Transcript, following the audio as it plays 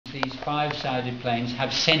these five-sided planes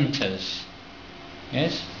have centers.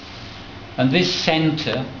 Yes? And this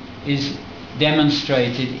center is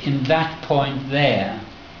demonstrated in that point there.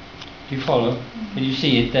 Do you follow? Can you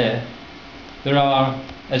see it there? There are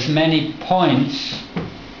as many points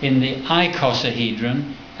in the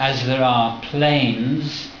icosahedron as there are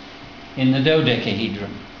planes in the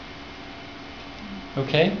dodecahedron.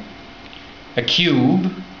 Okay? A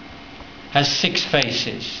cube has 6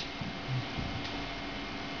 faces.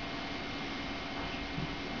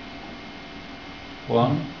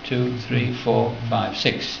 One, two, three, four, five,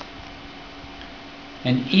 6.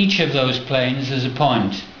 And each of those planes is a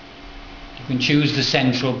point. You can choose the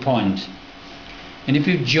central point. And if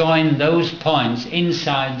you join those points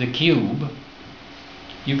inside the cube,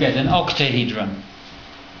 you get an octahedron.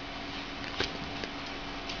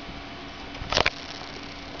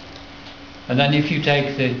 And then if you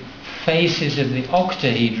take the faces of the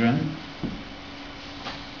octahedron,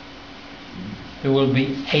 there will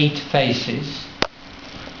be 8 faces,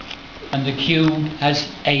 and the cube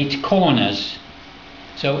has 8 corners.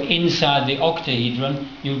 So inside the octahedron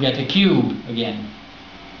you'll get a cube again.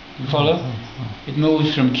 You follow? It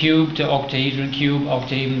moves from cube to octahedron, cube,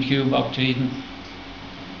 octahedron, cube, octahedron,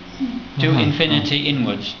 to infinity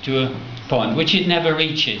inwards, to a point, which it never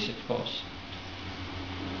reaches, of course.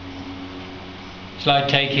 It's like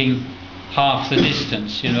taking half the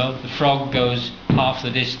distance, you know. The frog goes half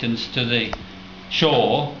the distance to the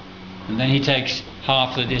shore, and then he takes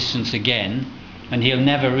half the distance again, and he'll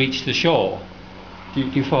never reach the shore. Do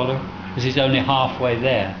you follow? Because he's only halfway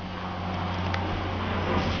there.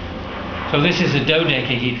 So this is a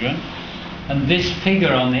dodecahedron, and this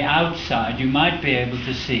figure on the outside, you might be able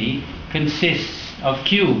to see, consists of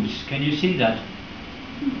cubes. Can you see that?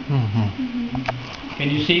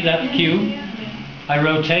 Can you see that cube? I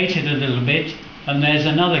rotate it a little bit, and there's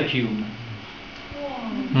another cube.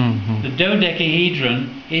 The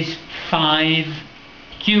dodecahedron is 5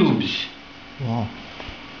 cubes. Wow.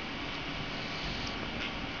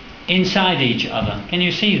 Inside each other. Can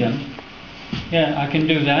you see them? Yeah, I can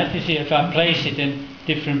do that. You see, if I place it in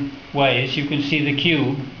different ways, you can see the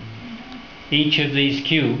cube, each of these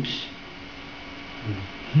cubes,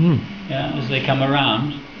 yeah, as they come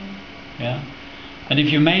around. Yeah. And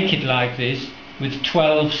if you make it like this with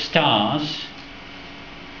 12 stars,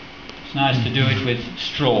 it's nice to do it with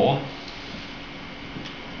straw.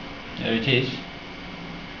 There it is.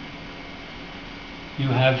 You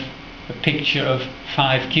have a picture of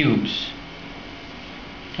 5 cubes.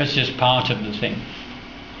 That's just part of the thing.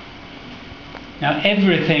 Now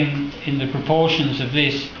everything in the proportions of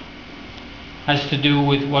this has to do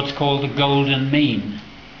with what's called the golden mean.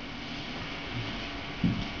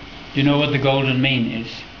 Do you know what the golden mean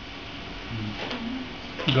is?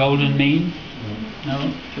 Golden mean?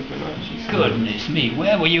 No? Goodness me,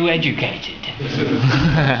 where were you educated?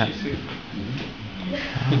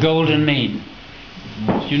 The golden mean.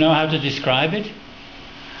 Do you know how to describe it?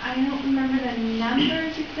 I don't remember the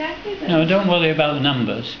numbers exactly. But no, don't worry about the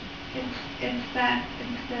numbers. It's the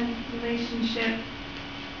relationship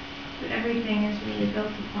that everything is really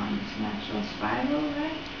built upon. It's natural spiral,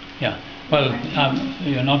 right? Yeah. Well,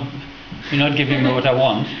 you're not giving me what I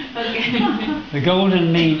want. Okay. The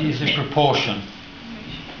golden mean is a proportion,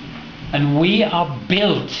 and we are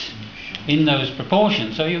built in those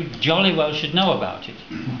proportions. So you jolly well should know about it.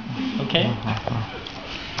 Okay.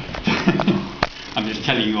 I'm just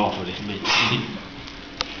telling you off a little bit.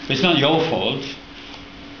 It's not your fault.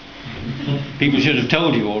 People should have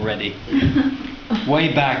told you already.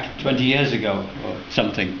 Way back 20 years ago or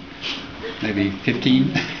something. Maybe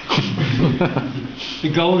 15.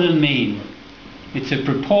 The golden mean. It's a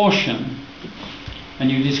proportion,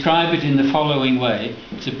 and you describe it in the following way.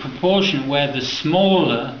 It's a proportion where the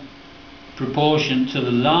smaller proportion to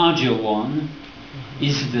the larger one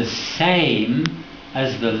is the same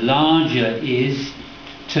as the larger is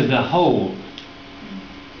to the whole.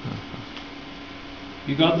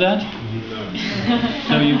 You got that?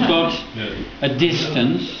 So you've got a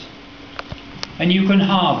distance, and you can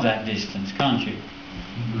halve that distance, can't you?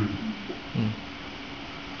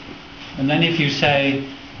 And then if you say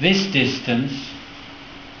this distance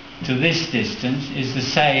to this distance is the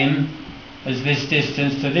same as this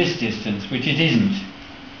distance to this distance, which it isn't.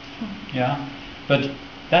 Yeah? But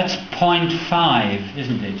that's 0.5,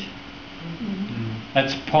 isn't it?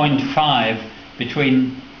 That's 0.5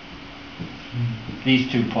 between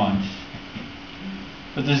these 2 points.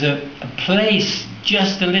 But there's a place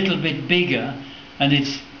just a little bit bigger, and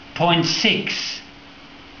it's 0.6.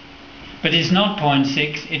 But it's not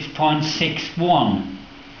 0.6, it's 0.61.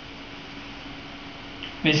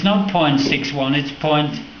 It's not 0.61, it's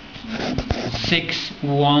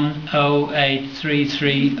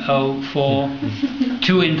 6108330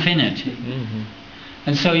 to infinity.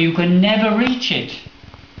 And so you can never reach it.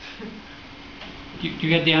 Do you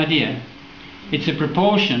get the idea? It's a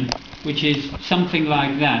proportion which is something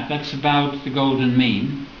like that. That's about the golden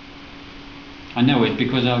mean. I know it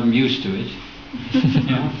because I'm used to it.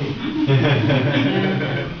 Yeah.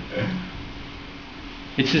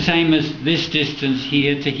 It's the same as this distance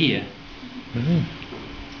here to here.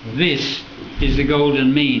 This is the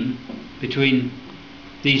golden mean between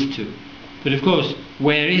these two. But of course,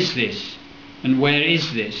 where is this? And where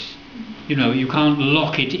is this? You know, you can't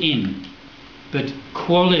lock it in. But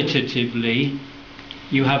qualitatively,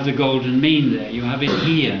 you have the golden mean there. You have it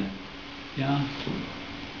here. Yeah?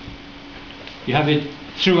 You have it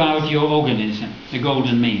throughout your organism, the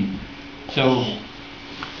golden mean. So,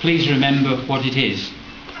 please remember what it is.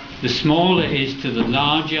 The smaller is to the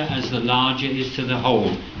larger as the larger is to the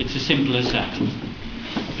whole. It's as simple as that.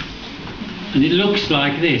 And it looks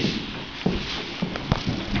like this.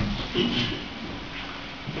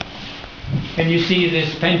 Can you see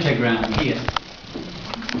this pentagram here?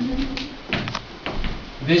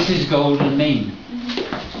 This is golden mean.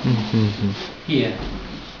 Here.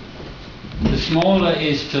 The smaller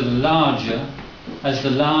is to the larger as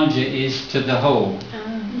the larger is to the whole.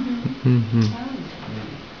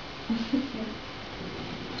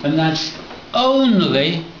 And that's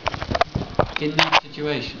only in that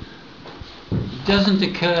situation. It doesn't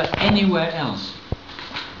occur anywhere else.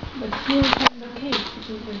 But here we can locate it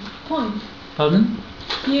with a point. Pardon?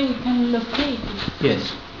 Here we can locate it.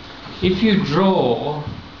 Yes. If you draw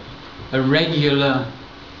a regular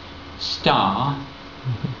star,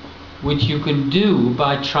 which you can do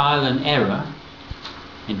by trial and error,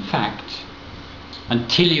 in fact,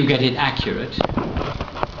 until you get it accurate,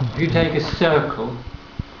 if you take a circle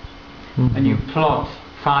and you plot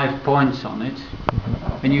 5 points on it,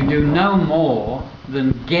 and you do no more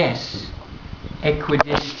than guess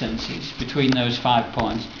equidistances between those 5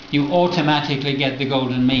 points, you automatically get the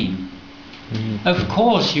golden mean. Of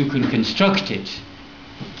course you can construct it,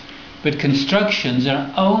 but constructions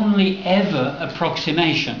are only ever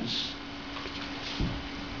approximations.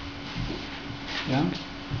 Yeah?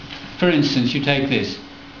 For instance, you take this,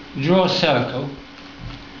 you draw a circle,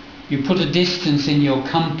 you put a distance in your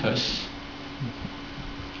compass,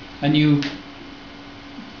 and you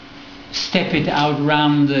step it out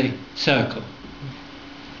round the circle.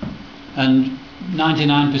 And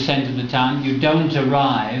 99% of the time you don't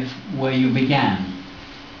arrive where you began.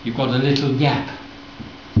 You've got a little gap.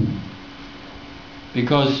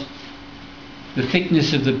 Because the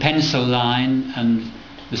thickness of the pencil line and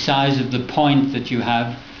the size of the point that you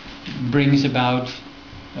have brings about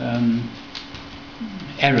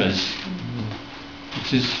errors.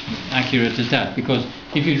 It's as accurate as that, because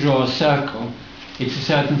if you draw a circle, it's a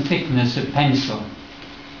certain thickness of pencil,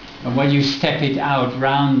 and when you step it out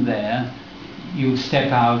round there, you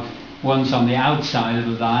step out once on the outside of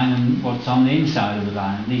the line and what's on the inside of the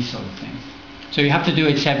line, these sort of things. So you have to do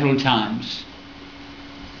it several times.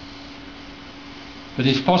 But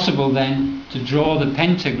it's possible then to draw the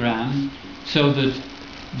pentagram so that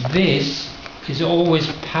this is always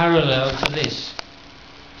parallel to this.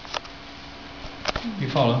 You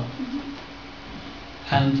follow?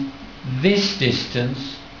 And this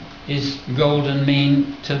distance is golden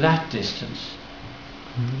mean to that distance.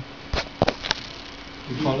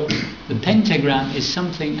 You follow? The pentagram is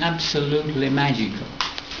something absolutely magical.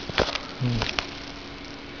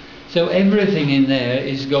 So everything in there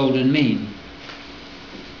is golden mean.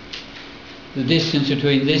 The distance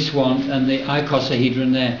between this one and the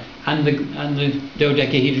icosahedron there, and the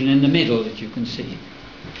dodecahedron in the middle that you can see.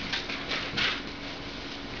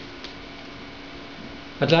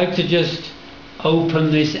 I'd like to just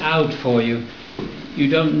open this out for you. You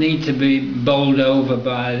don't need to be bowled over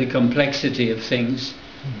by the complexity of things.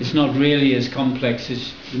 It's not really as complex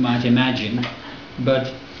as you might imagine,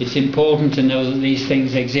 but it's important to know that these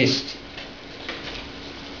things exist.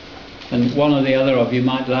 And one or the other of you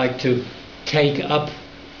might like to take up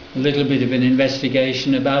a little bit of an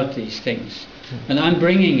investigation about these things. And I'm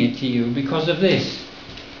bringing it to you because of this.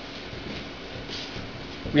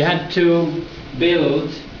 We had to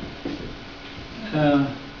build a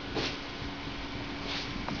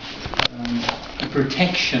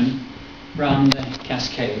protection around the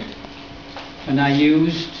cascade, and I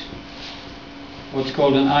used what's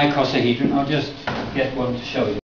called an icosahedron. I'll just get one to show you.